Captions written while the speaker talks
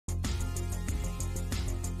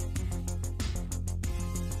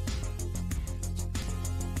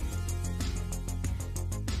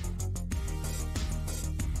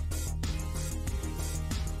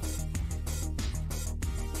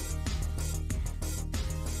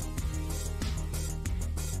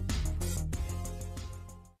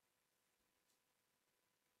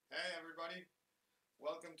everybody.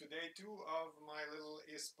 Welcome to day 2 of my little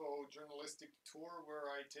ISPO journalistic tour where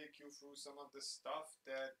I take you through some of the stuff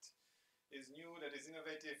that is new, that is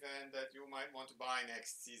innovative, and that you might want to buy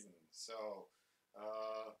next season. So,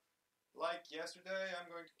 like yesterday, I'm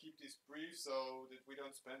going to keep this brief so that we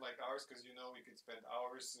don't spend like hours, because you know we could spend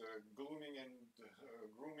hours glooming and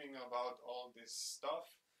grooming about all this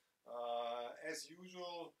stuff. As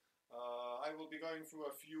usual, I will be going through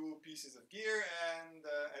a few pieces of gear, and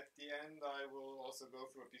at the end I will also go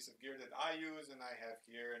through a piece of gear that I use and I have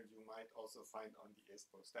here, and you might also find on the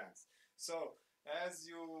ISPO stands. So, as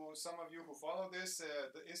some of you who follow this,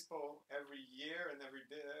 the ISPO every year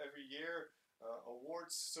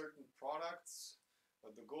awards certain products,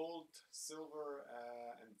 the gold, silver,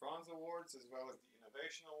 and bronze awards, as well as the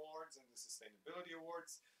innovation awards and the sustainability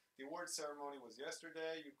awards. The award ceremony was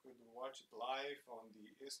yesterday. You could watch it live on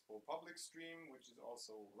the ISPO public stream, which is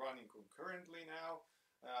also running concurrently now.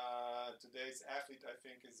 Today's athlete, I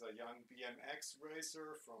think, is a young BMX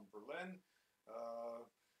racer from Berlin.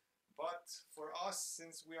 But for us,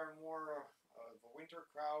 since we are more the winter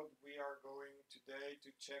crowd, we are going today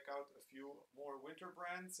to check out a few more winter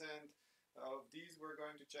brands, and of these we're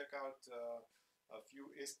going to check out a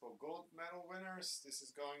few ISPO gold medal winners. This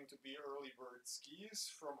is going to be Early Bird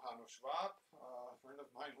Skis from Hanno Schwab, a friend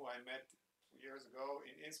of mine who I met 2 years ago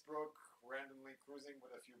in Innsbruck, randomly cruising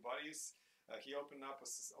with a few buddies. He opened up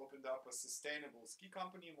a sustainable ski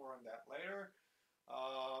company, more on that later.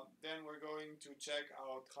 Then we're going to check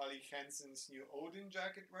out Hally Hanson's new Odin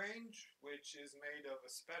jacket range, which is made of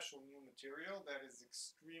a special new material that is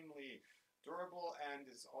extremely durable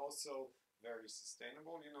and is also very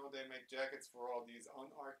sustainable. You know, they make jackets for all these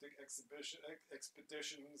Antarctic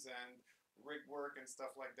expeditions and rig work and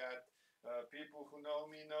stuff like that. People who know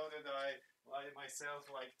me know that I myself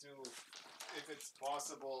like to, if it's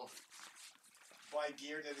possible, buy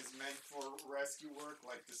gear that is meant for rescue work,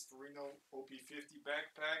 like this Ferrino OP50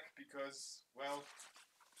 backpack, because, well,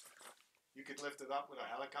 you could lift it up with a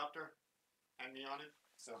helicopter and me on it.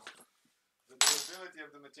 So the durability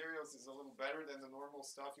of the materials is a little better than the normal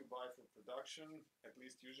stuff you buy for production, at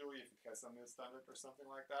least usually if it has some mil standard or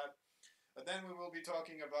something like that. And then we will be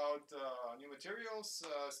talking about new materials,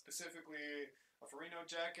 specifically a Ferrino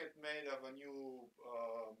jacket made of a new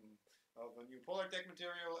Polartec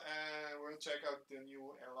material, and we'll check out the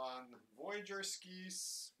new Elan Voyager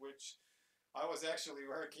skis, which I was actually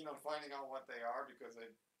very keen on finding out what they are, because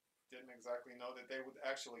I didn't exactly know that they would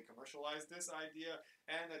actually commercialize this idea.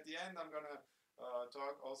 And at the end, I'm going to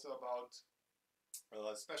talk also about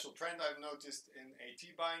a special trend I've noticed in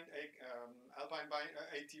alpine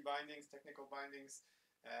AT bindings, technical bindings,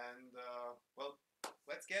 and well,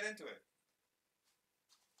 let's get into it.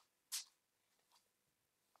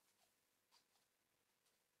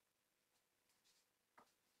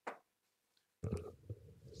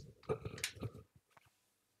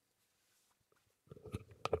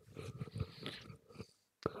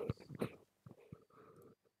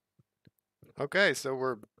 Okay, so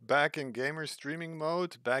we're back in gamer streaming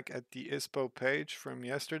mode, back at the ISPO page from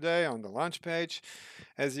yesterday on the launch page.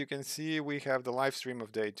 As you can see, we have the live stream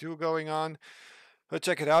of day 2 going on.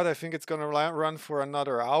 Check it out. I think it's going to run for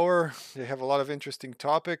another hour. They have a lot of interesting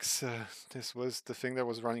topics. This was the thing that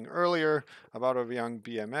was running earlier about a young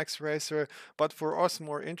BMX racer. But for us,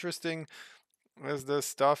 more interesting is the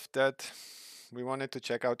stuff that we wanted to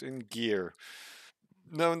check out in gear.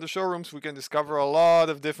 Now, in the showrooms, we can discover a lot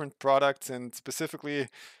of different products, and specifically,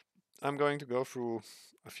 I'm going to go through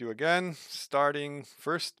a few again, starting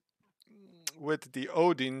first with the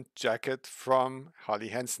Odin jacket from Hally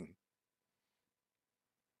Hanson.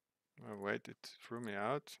 Oh, wait, it threw me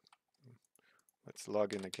out. Let's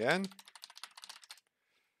log in again.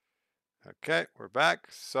 Okay, we're back.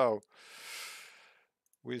 So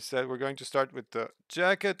we said we're going to start with the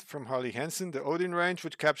jacket from Hally Hanson, the Odin range,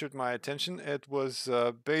 which captured my attention. It was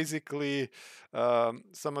basically,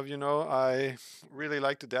 some of you know, I really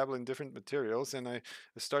like to dabble in different materials, and I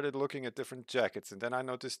started looking at different jackets. And then I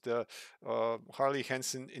noticed the Hally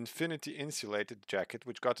Hanson Infinity Insulated jacket,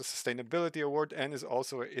 which got a sustainability award and is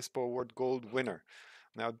also a ISPO Award Gold winner.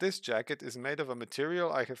 Now, this jacket is made of a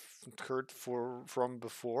material I have heard from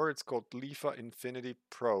before. It's called Lifa Infinity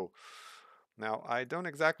Pro. Now, I don't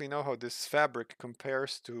exactly know how this fabric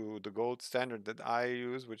compares to the gold standard that I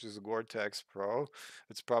use, which is Gore-Tex Pro.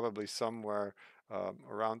 It's probably somewhere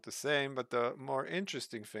around the same, but the more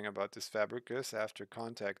interesting thing about this fabric is, after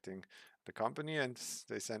contacting the company, and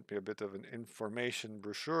they sent me a bit of an information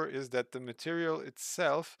brochure, is that the material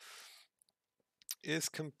itself is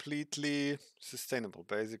completely sustainable.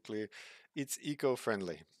 Basically, it's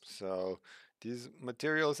eco-friendly. So These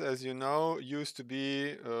materials, as you know, used to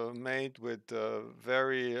be made with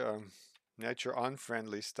very nature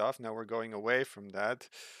unfriendly stuff. Now we're going away from that.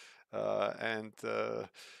 And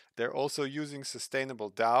they're also using sustainable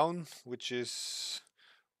down, which is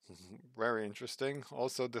very interesting.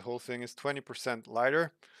 Also, the whole thing is 20%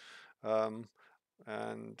 lighter. Um,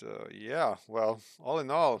 and yeah, well, all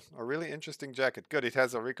in all, a really interesting jacket. Good. It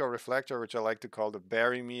has a Ricoh reflector, which I like to call the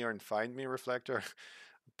bury me or find me reflector.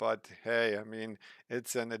 But hey, I mean,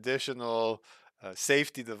 it's an additional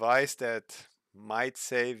safety device that might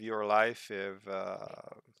save your life if,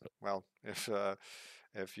 well,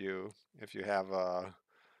 if you if you have a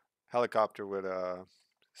helicopter with a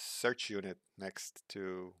search unit next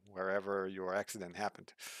to wherever your accident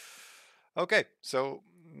happened. Okay, so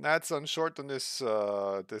that's on short on this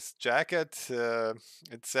jacket.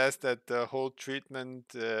 It says that the whole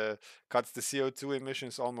treatment cuts the CO2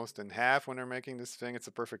 emissions almost in half when they're making this thing. It's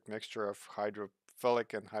a perfect mixture of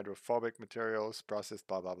hydrophilic and hydrophobic materials, processed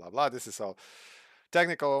blah blah blah blah. This is all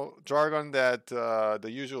technical jargon that the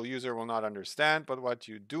usual user will not understand. But what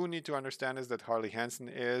you do need to understand is that Hally Hanson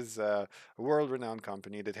is a world-renowned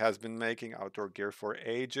company that has been making outdoor gear for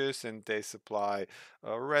ages, and they supply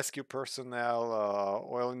rescue personnel,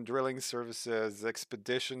 oil and drilling services,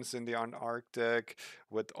 expeditions in the Antarctic,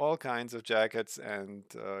 with all kinds of jackets and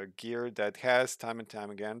gear that has time and time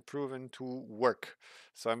again proven to work.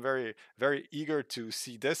 So I'm very, very eager to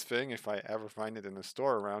see this thing if I ever find it in a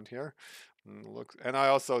store around here. Look, and I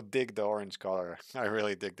also dig the orange color. I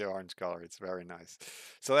really dig the orange color. It's very nice.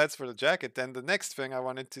 So that's for the jacket. Then the next thing I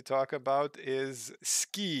wanted to talk about is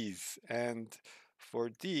skis. And for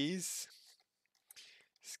these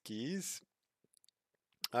skis,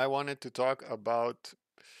 I wanted to talk about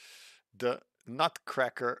the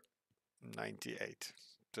Nutcracker 98.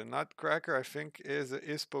 The Nutcracker, I think, is a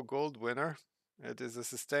ISPO Gold winner. It is a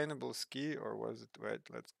sustainable ski, or was it? Wait,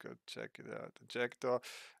 let's go check it out. The Jackdaw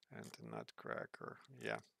and the Nutcracker.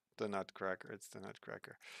 Yeah, the Nutcracker. It's the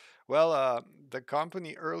Nutcracker. Well, the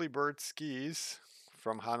company Early Bird Skis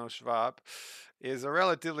from Hanno Schwab is a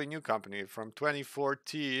relatively new company from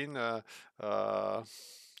 2014.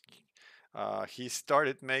 Uh, he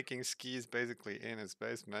started making skis basically in his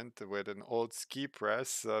basement with an old ski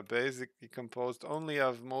press, basically composed only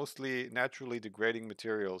of mostly naturally degrading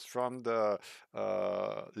materials, from the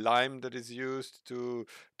lime that is used to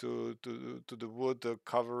the wood, the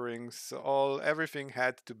coverings, all everything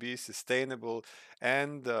had to be sustainable,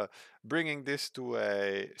 and bringing this to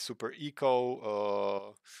a super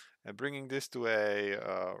eco. Bringing this to a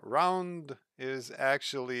round is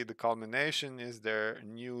actually the culmination. Is their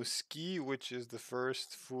new ski, which is the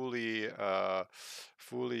first fully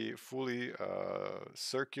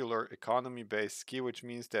circular economy-based ski, which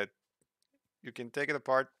means that you can take it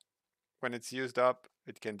apart when it's used up.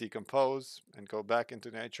 It can decompose and go back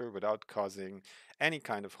into nature without causing any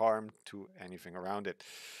kind of harm to anything around it.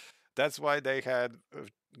 That's why they had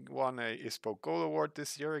won a ISPO Gold Award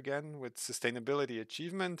this year again with sustainability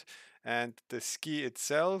achievement. And the ski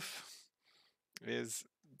itself is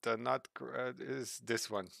the not is this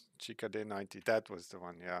one, Chica de 90. That was the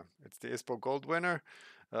one. Yeah, it's the ISPO Gold winner.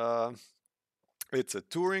 Uh, it's a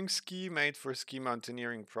touring ski made for ski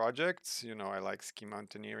mountaineering projects. You know, I like ski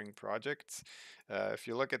mountaineering projects. If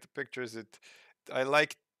you look at the pictures, I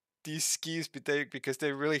like these skis because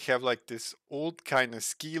they really have like this old kind of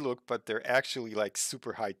ski look, but they're actually like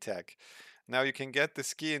super high tech. Now you can get the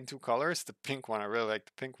ski in two colors. The pink one, I really like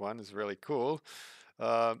the pink one, is really cool.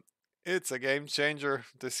 Uh, it's a game changer.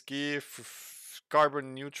 The ski,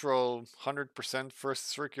 carbon neutral, 100% first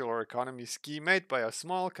circular economy ski made by a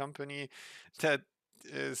small company that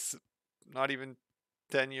is not even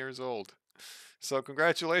 10 years old. So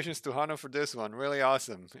congratulations to Hano for this one. Really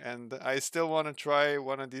awesome. And I still want to try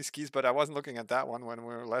one of these skis, but I wasn't looking at that one when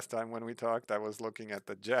we were last time when we talked. I was looking at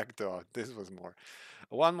the Jackdaw. This was more.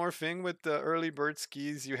 One more thing with the early bird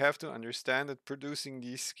skis, you have to understand that producing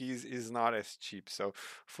these skis is not as cheap. So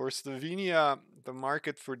for Slovenia, the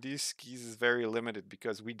market for these skis is very limited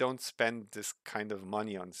because we don't spend this kind of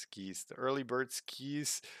money on skis. The early bird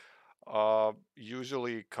skis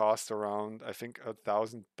usually cost around, I think,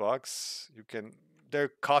 $1,000.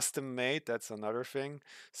 They're custom made. That's another thing.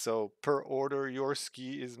 So per order, your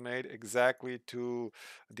ski is made exactly to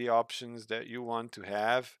the options that you want to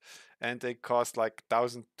have, and they cost like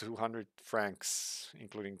 1,200 francs,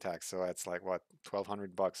 including tax. So that's like what,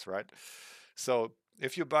 $1,200, right? So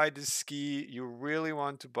if you buy this ski, you really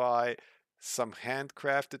want to buy something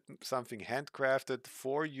handcrafted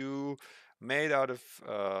for you made out of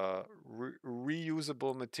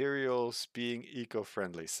reusable materials, being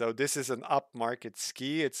eco-friendly. So this is an upmarket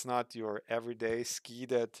ski. It's not your everyday ski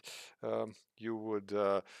that you would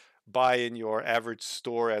buy in your average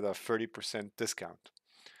store at a 30% discount.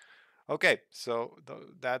 Okay, so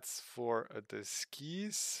that's for the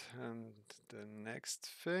skis. And the next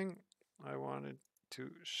thing I wanted to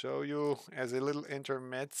show you as a little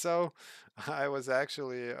intermezzo, I was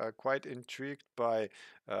actually quite intrigued by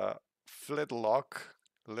uh, Flintlock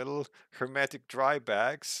little hermetic dry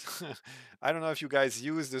bags. I don't know if you guys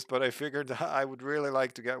use this, but I figured I would really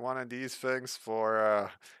like to get one of these things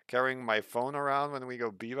for carrying my phone around when we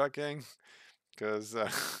go bivouacking, because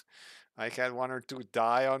I had one or two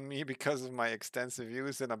die on me because of my extensive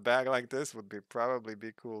use, and a bag like this would be probably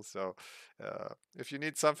be cool. So if you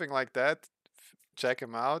need something like that, check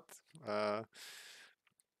them out, uh,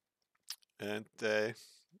 and they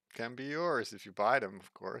can be yours if you buy them,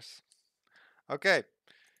 of course. Okay,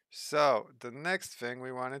 so the next thing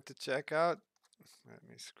we wanted to check out, let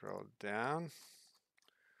me scroll down.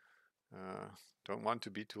 Uh, don't want to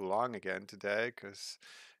be too long again today, because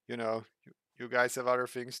you know you guys have other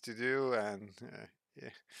things to do, and yeah,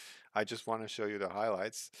 I just want to show you the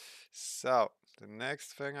highlights. So the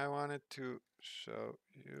next thing I wanted to show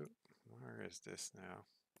you, where is this now?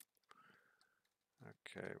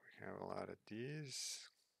 Okay, we have a lot of these.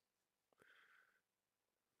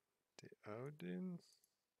 The Odin.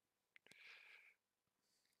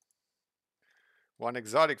 One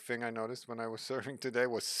exotic thing I noticed when I was surfing today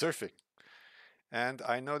was surfing. And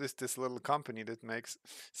I noticed this little company that makes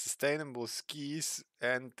sustainable skis,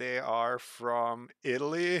 and they are from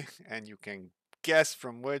Italy, and you can guess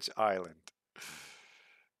from which island.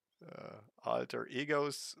 Alter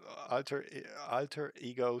egos, alter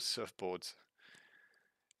ego surfboards.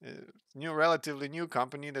 uh, relatively new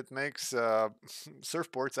company that makes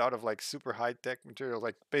surfboards out of like super high tech material,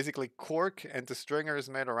 like basically cork, and the stringer is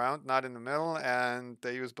made around, not in the middle, and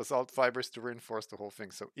they use basalt fibers to reinforce the whole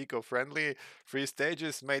thing. So eco-friendly, free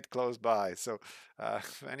stages made close by. So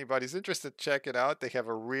if anybody's interested, check it out. They have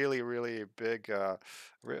a really, really big,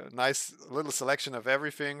 nice little selection of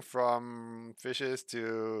everything from fishes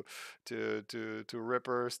to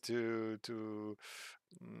rippers to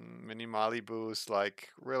mini Malibus, like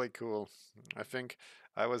really cool. I think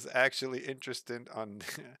I was actually interested on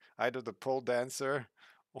either the pole dancer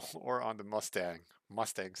or on the Mustang.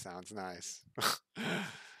 Mustang sounds nice.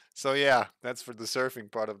 So yeah, that's for the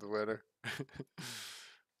surfing part of the weather.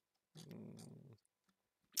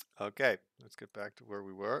 Okay, let's get back to where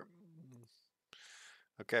we were.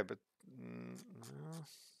 Okay, but no,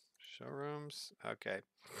 showrooms. Okay.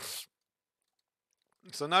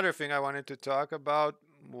 So another thing I wanted to talk about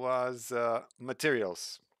was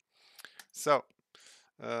materials. So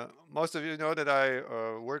most of you know that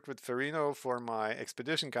I worked with Ferrino for my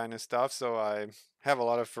expedition kind of stuff, so I have a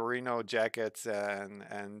lot of Ferrino jackets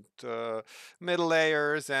and middle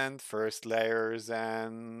layers and first layers,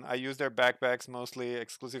 and I use their backpacks mostly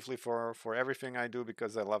exclusively for everything I do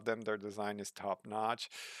because I love them. Their design is top notch.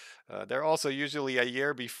 They're also usually a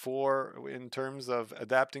year before in terms of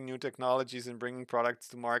adapting new technologies and bringing products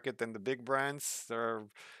to market than the big brands. They're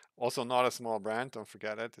also not a small brand, don't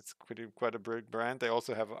forget it. It's quite a big brand. They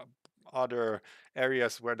also have other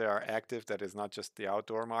areas where they are active that is not just the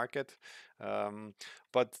outdoor market. Um,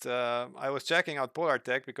 but I was checking out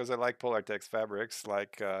Polartec because I like Polartec's fabrics.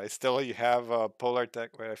 Like I still have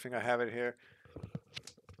Polartec. Wait, I think I have it here.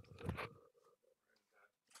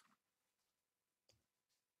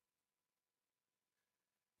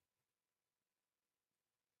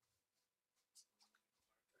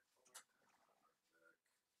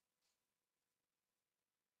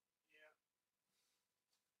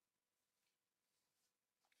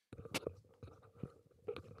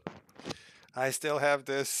 I still have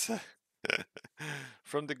this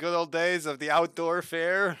from the good old days of the outdoor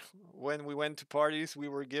fair. When we went to parties, we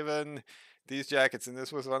were given these jackets, and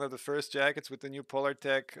this was one of the first jackets with the new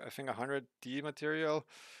Polartec, I think 100D material.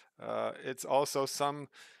 It's also some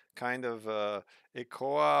kind of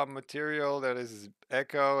ECOA material that is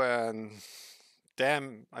eco, and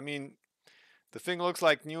damn, I mean, the thing looks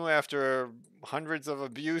like new after hundreds of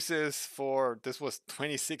abuses. For this was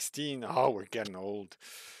 2016. Oh, we're getting old.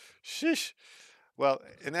 Sheesh. Well,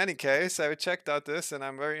 in any case, I checked out this, and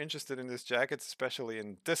I'm very interested in this jacket, especially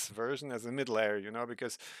in this version as a mid layer,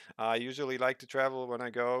 because I usually like to travel when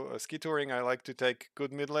I go ski touring. I like to take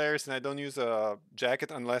good mid layers, and I don't use a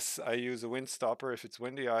jacket unless I use a wind stopper. If it's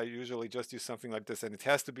windy, I usually just use something like this, and it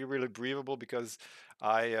has to be really breathable because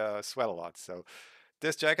I sweat a lot. So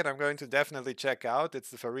this jacket I'm going to definitely check out.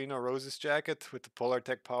 It's the Farino Roses jacket with the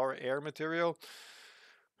Polartec Power Air material.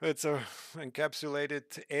 It's a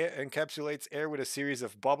encapsulates air with a series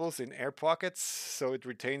of bubbles in air pockets, so it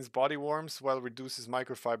retains body warmth while reduces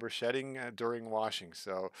microfiber shedding during washing.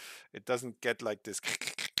 So it doesn't get like this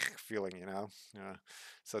feeling, you know.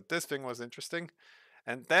 So this thing was interesting.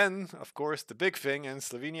 And then, of course, the big thing in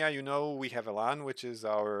Slovenia, you know, we have Elan, which is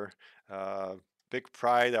our uh, big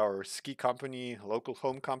pride, our ski company, local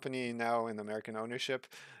home company now in American ownership.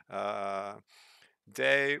 Uh,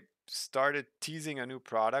 they started teasing a new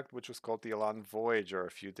product which was called the Elan Voyager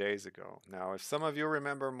a few days ago. Now, if some of you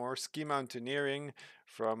remember more ski mountaineering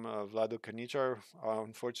from Vlado Kaničar,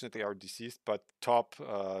 unfortunately our deceased, but top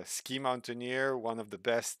ski mountaineer, one of the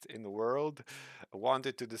best in the world,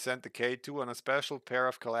 wanted to descend the K2 on a special pair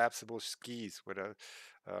of collapsible skis with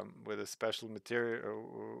a special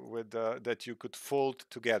material that you could fold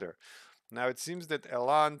together. Now it seems that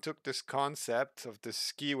Elan took this concept of the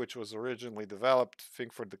ski, which was originally developed, I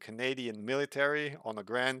think, for the Canadian military on a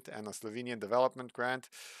grant and a Slovenian development grant,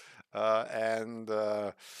 and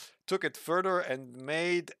took it further and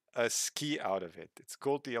made a ski out of it. It's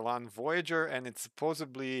called the Elan Voyager, and it's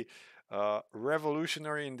supposedly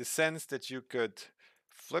revolutionary in the sense that you could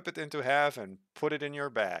flip it into half and put it in your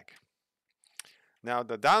bag. Now,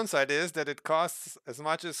 the downside is that it costs as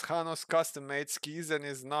much as Hano's custom made skis and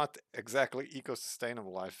is not exactly eco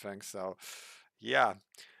sustainable, I think. So, yeah,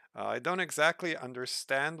 I don't exactly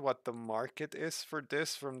understand what the market is for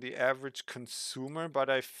this from the average consumer, but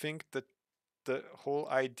I think that the whole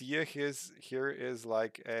idea here is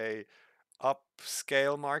like a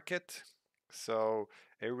upscale market. So,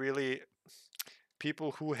 a really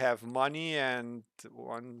people who have money and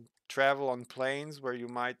want travel on planes where you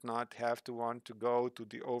might not have to want to go to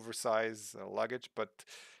the oversized luggage, but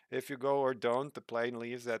if you go or don't, the plane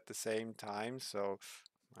leaves at the same time. So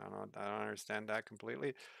I don't understand that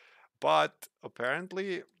completely. But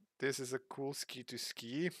apparently, this is a cool ski to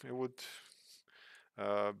ski. It would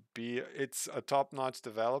it's a top-notch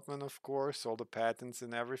development, of course, all the patents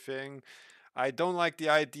and everything. I don't like the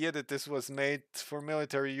idea that this was made for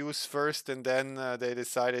military use first, and then they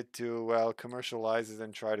decided to, well, commercialize it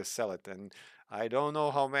and try to sell it. And I don't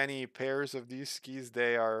know how many pairs of these skis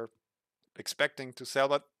they are expecting to sell,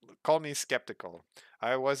 but call me skeptical.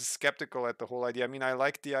 I was skeptical at the whole idea. I mean, I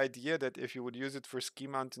like the idea that if you would use it for ski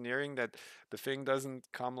mountaineering, that the thing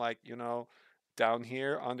doesn't come like, down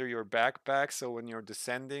here under your backpack. So when you're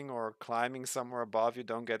descending or climbing somewhere above, you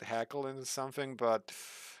don't get hackled into something. But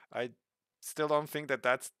I still don't think that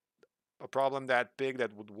that's a problem that big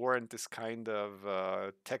that would warrant this kind of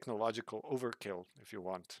technological overkill, if you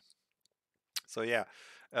want. So yeah,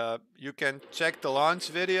 you can check the launch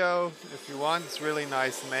video if you want. It's really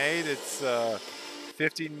nice made. It's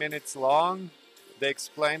 15 minutes long. They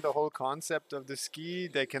explain the whole concept of the ski.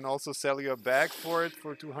 They can also sell you a bag for it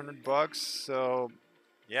for 200 bucks. So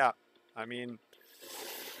yeah, I mean,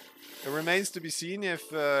 it remains to be seen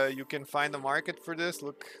if you can find a market for this.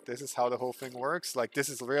 Look, this is how the whole thing works. Like, this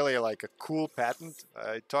is really like a cool patent.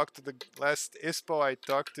 I talked to the last ISPO, I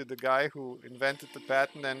talked to the guy who invented the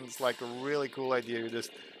patent, and it's like a really cool idea. You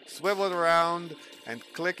just swivel it around and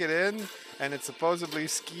click it in, and it supposedly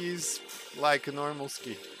skis like a normal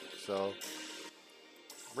ski. So,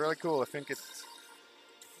 really cool. I think it's.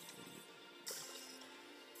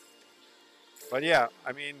 But yeah,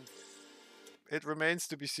 I mean, it remains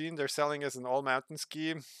to be seen. They're selling as an all mountain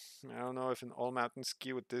ski. I don't know if an all mountain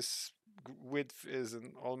ski with this width is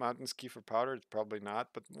an all mountain ski for powder. It's probably not,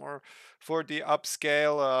 but more for the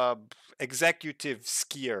upscale executive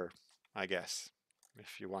skier, I guess,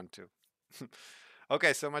 if you want to.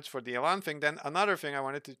 Okay, so much for the Elan thing. Then another thing I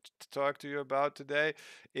wanted to talk to you about today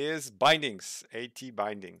is bindings, AT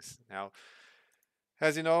bindings. Now,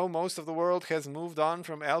 as you know, most of the world has moved on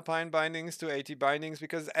from alpine bindings to AT bindings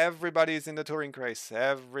because everybody is in the touring craze.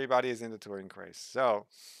 Everybody is in the touring craze. So,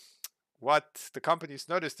 what the companies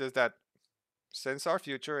noticed is that since our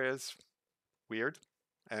future is weird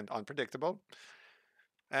and unpredictable,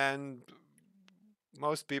 and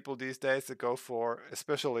most people these days that go for,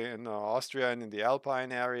 especially in Austria and in the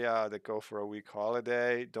Alpine area, that go for a week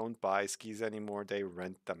holiday, don't buy skis anymore, they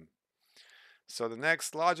rent them. So the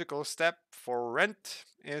next logical step for rent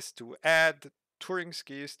is to add touring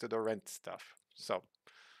skis to the rent stuff. So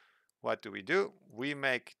what do? We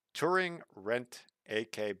make touring rent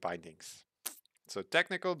AK bindings. So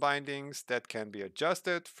technical bindings that can be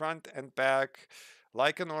adjusted front and back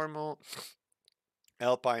like a normal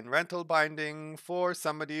alpine rental binding for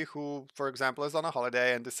somebody who, for example, is on a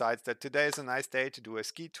holiday and decides that today is a nice day to do a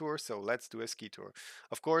ski tour, so let's do a ski tour.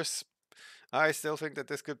 Of course, I still think that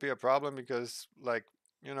this could be a problem because, like,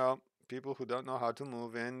 you know, people who don't know how to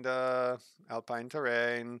move in the alpine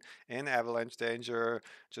terrain, in avalanche danger,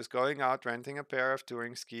 just going out renting a pair of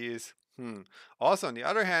touring skis. Also, on the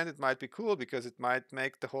other hand, it might be cool because it might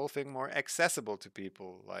make the whole thing more accessible to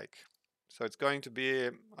people. Like, so it's going to be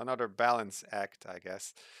another balance act, I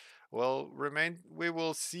guess. We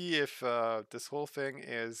will see if this whole thing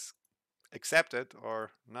is accepted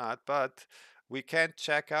or not, but we can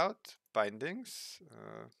check out bindings.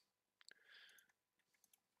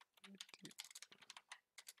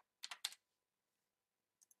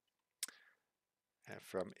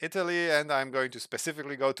 From Italy, and I'm going to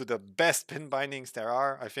specifically go to the best pin bindings there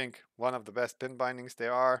are. I think one of the best pin bindings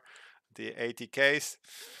there are, the ATKs.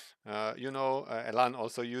 Elan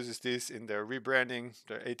also uses this in their rebranding.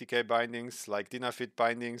 The ATK bindings, like Dynafit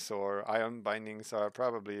bindings or Ion bindings, are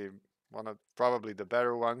probably the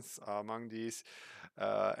better ones among these.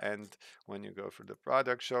 And when you go for the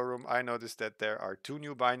product showroom, I noticed that there are two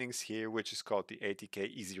new bindings here, which is called the ATK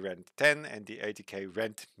Easy Rent 10 and the ATK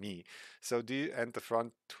Rent Me. And the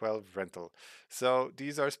front 12 rental. So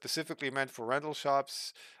these are specifically meant for rental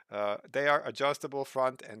shops. They are adjustable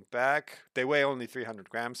front and back. They weigh only 300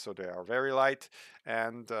 grams, so they are very light,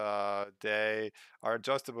 and they are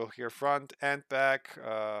adjustable here front and back.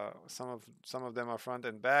 Some of them are front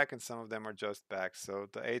and back, and some of them are just back. So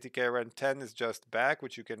the ATK Rent 10 is just back,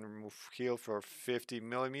 which you can remove heel for 50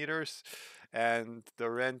 millimeters, and the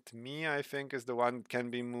Rent Me, I think, is the one that can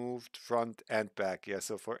be moved front and back. Yeah,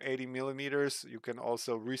 so for 80 millimeters, you can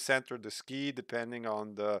also recenter the ski depending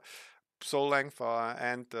on the sole length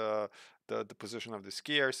and the position of the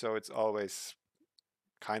skier. So it's always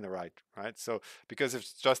kind of right? So because if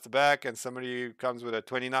it's just the back and somebody comes with a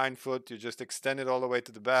 29 foot, you just extend it all the way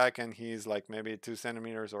to the back, and he's like maybe 2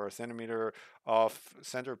 centimeters or a centimeter off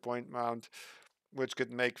center point mount, which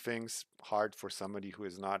could make things hard for somebody who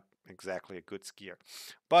is not exactly a good skier.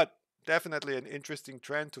 But definitely an interesting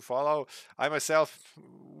trend to follow. I myself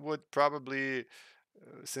would probably,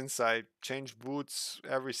 since I change boots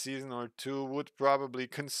every season or two, would probably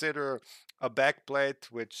consider a back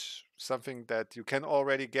plate, which something that you can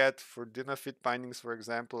already get for dinner fit bindings, for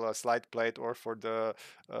example, a slide plate, or for the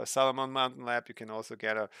Salomon Mountain Lab, you can also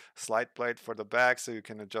get a slide plate for the back, so you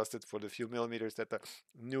can adjust it for the few millimeters that the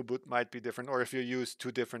new boot might be different, or if you use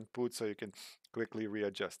two different boots, so you can quickly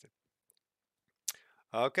readjust it.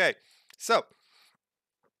 Okay, so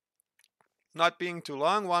not being too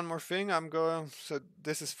long, one more thing I'm going. So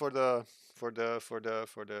this is for the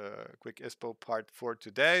quick ISPO part for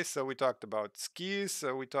today. So we talked about skis.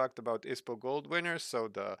 So we talked about ISPO Gold winners. So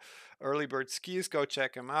the early bird skis, go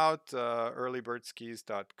check them out.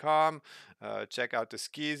 Earlybirdskis.com. Check out the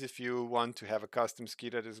skis. If you want to have a custom ski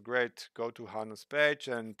that is great, go to Hanno's page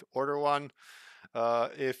and order one.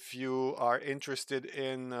 If you are interested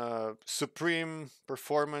in supreme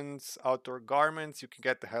performance outdoor garments, you can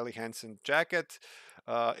get the Hally Hanson jacket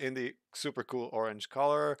in the super cool orange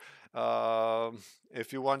color.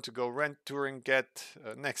 If you want to go rent touring, get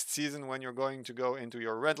next season when you're going to go into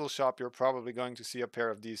your rental shop, you're probably going to see a pair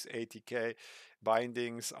of these ATK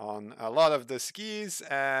bindings on a lot of the skis.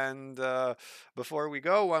 And before we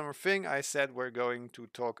go, one more thing. I said we're going to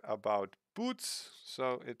talk about boots.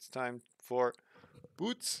 So it's time for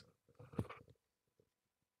boots.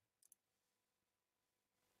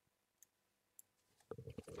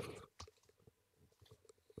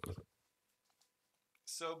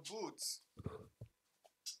 So boots.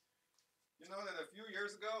 You know that a few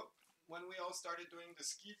years ago, when we all started doing the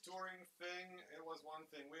ski touring thing, it was one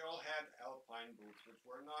thing. We all had alpine boots, which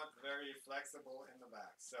were not very flexible in the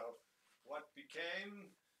back. So what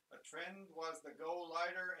became a trend was the go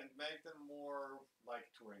lighter and make them more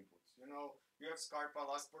like touring boots. You have Scarpa,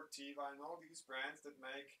 La Sportiva, and all these brands that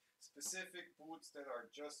make specific boots that are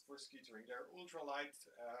just for ski touring. They're ultra light.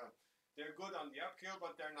 They're good on the uphill,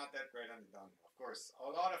 but they're not that great on the downhill. Of course, a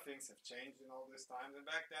lot of things have changed in all this time. And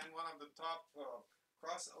back then, one of the top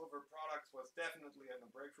crossover products was definitely, and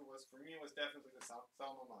the breakthrough was for me, was definitely the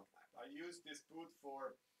Salomon Mountain Lab. I used this boot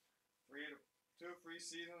for 2-3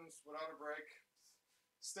 seasons without a break.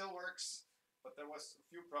 Still works, but there was a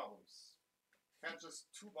few problems. Had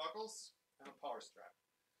just two buckles and a power strap.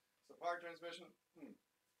 So power transmission,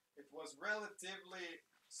 it was relatively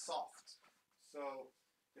soft. So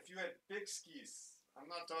if you had big skis, I'm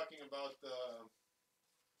not talking about the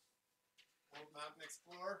old Mountain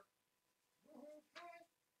Explorer.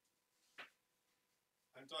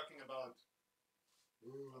 I'm talking about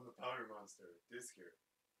on the Powder Monster, this here,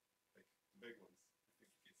 like the big ones. I think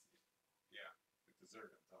you can see it. Yeah, with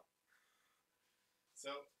dessert on top.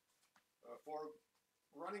 So for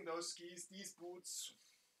running those skis, these boots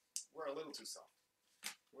were a little too soft.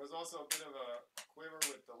 There was also a bit of a quiver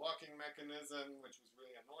with the locking mechanism, which was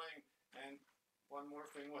really annoying. And one more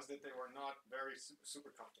thing was that they were not very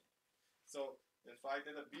super comfortable. So if I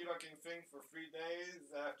did a bivouacking thing for 3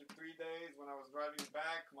 days, after 3 days when I was driving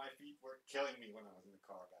back, my feet were killing me when I was in the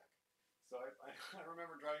car back. So I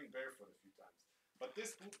remember driving barefoot a few times. But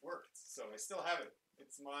this boot worked, so I still have it.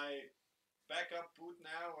 It's my backup boot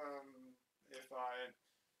now. If I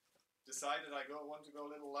decided I want to go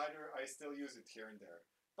a little lighter, I still use it here and there.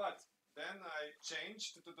 But then I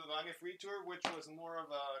changed to the Lange Free Tour, which was more of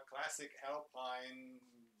a classic alpine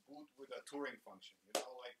boot with a touring function. You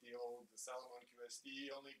know, like the old Salomon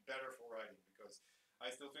QSD, only better for riding, because I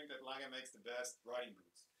still think that Lange makes the best riding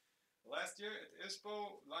boots. Last year at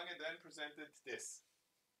ISPO, Lange then presented this.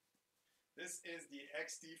 This is the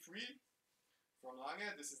XT3 from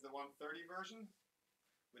Lange. This is the 130 version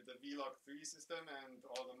with the V-Lock 3 system and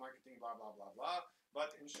all the marketing blah blah blah blah.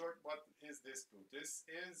 But in short, what is this boot? This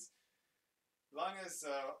is Lange's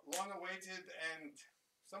long-awaited and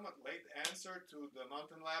somewhat late answer to the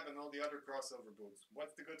Mountain Lab and all the other crossover boots.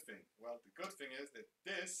 What's the good thing? Well, the good thing is that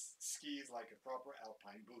this skis like a proper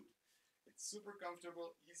alpine boot. It's super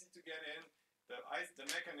comfortable, easy to get in. The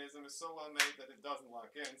mechanism is so well made that it doesn't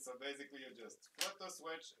lock in. So basically you just flip the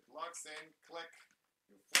switch, it locks in, click,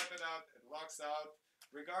 you flip it out, it locks out.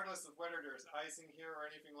 Regardless of whether there's icing here or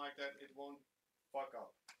anything like that, it won't fuck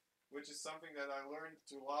up. Which is something that I learned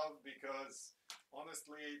to love, because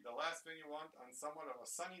honestly, the last thing you want on somewhat of a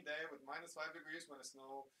sunny day with -5 degrees when the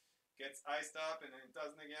snow gets iced up and then it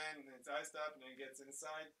doesn't again, and it's iced up and then it gets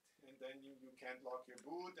inside, and then you can't lock your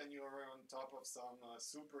boot and you're on top of some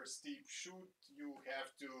super steep chute you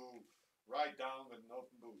have to ride down with an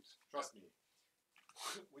open boot. Trust me.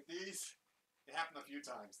 With these, it happened a few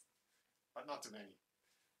times, but not too many.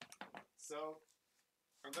 So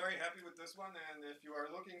I'm very happy with this one, and if you are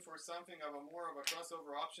looking for something of a more of a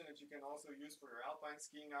crossover option that you can also use for your alpine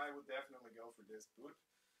skiing, I would definitely go for this boot.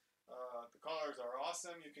 The colors are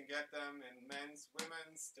awesome. You can get them in men's,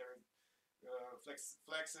 women's. Their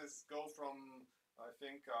flexes go from, I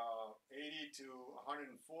think, 80 to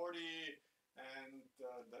 140, and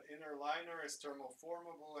the inner liner is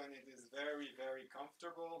thermoformable, and it is very, very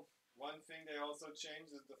comfortable. One thing they also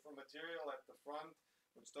changed is the material at the front,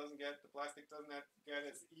 which doesn't get, the plastic doesn't get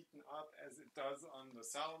as eaten up as it does on the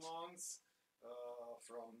Salomons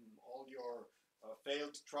from all your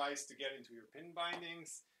failed tries to get into your pin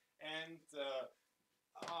bindings. And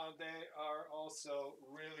they are also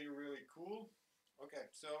really, really cool. Okay,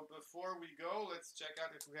 so before we go, let's check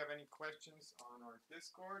out if we have any questions on our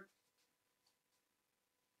Discord.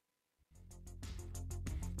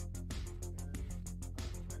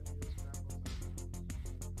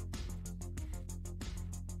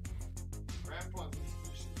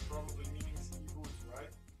 Crampons, probably meaning SkiBoots,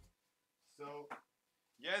 right? So,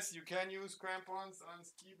 yes, you can use crampons on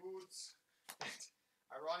SkiBoots.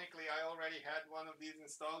 Ironically, I already had one of these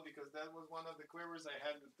installed because that was one of the quivers I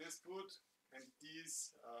had with this boot and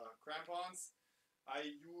these crampons. I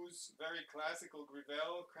use very classical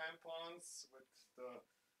Grivel crampons with the,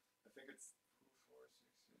 I think it's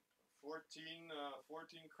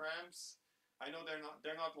 14 cramps. I know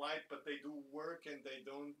they're not light, but they do work and they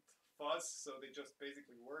don't fuzz, so they just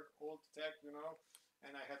basically work. Old tech, you know.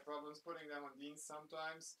 And I had problems putting them on these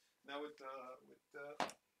sometimes. Now with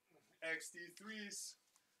the XT3s,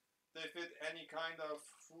 they fit any kind of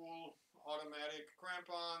full automatic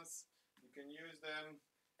crampons. You can use them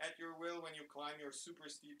at your will when you climb your super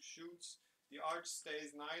steep chutes. The arch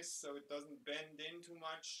stays nice, so it doesn't bend in too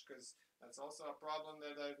much, because that's also a problem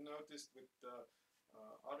that I've noticed with the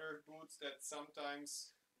other boots, that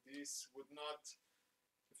sometimes these would not,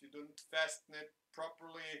 if you didn't fasten it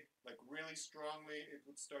properly, like really strongly, it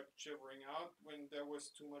would start shivering out when there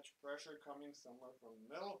was too much pressure coming somewhere from the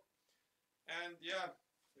middle. And yeah,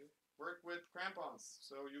 work with crampons,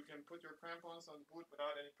 so you can put your crampons on the boot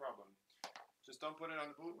without any problem. Just don't put it on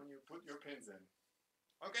the boot when you put your pins in.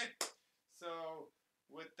 Okay, so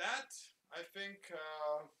with that, I think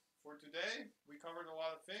for today we covered a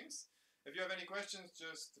lot of things. If you have any questions,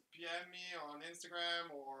 just PM me on Instagram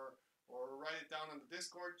or write it down on the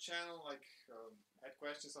Discord channel, like add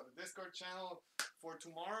questions on the Discord channel. For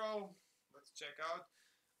tomorrow, let's check out.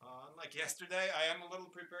 Unlike yesterday, I am a little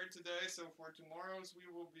prepared today, so for tomorrow's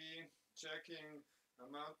we will be checking a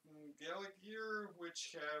mountain gala gear,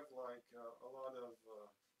 which have like a lot of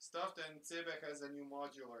stuff. Then Sebek has a new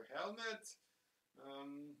modular helmet,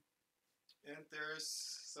 and there's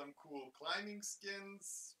some cool climbing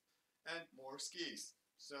skins and more skis.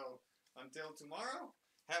 So until tomorrow,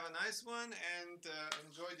 have a nice one and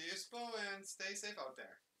enjoy the ISPO and stay safe out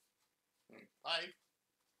there. Bye.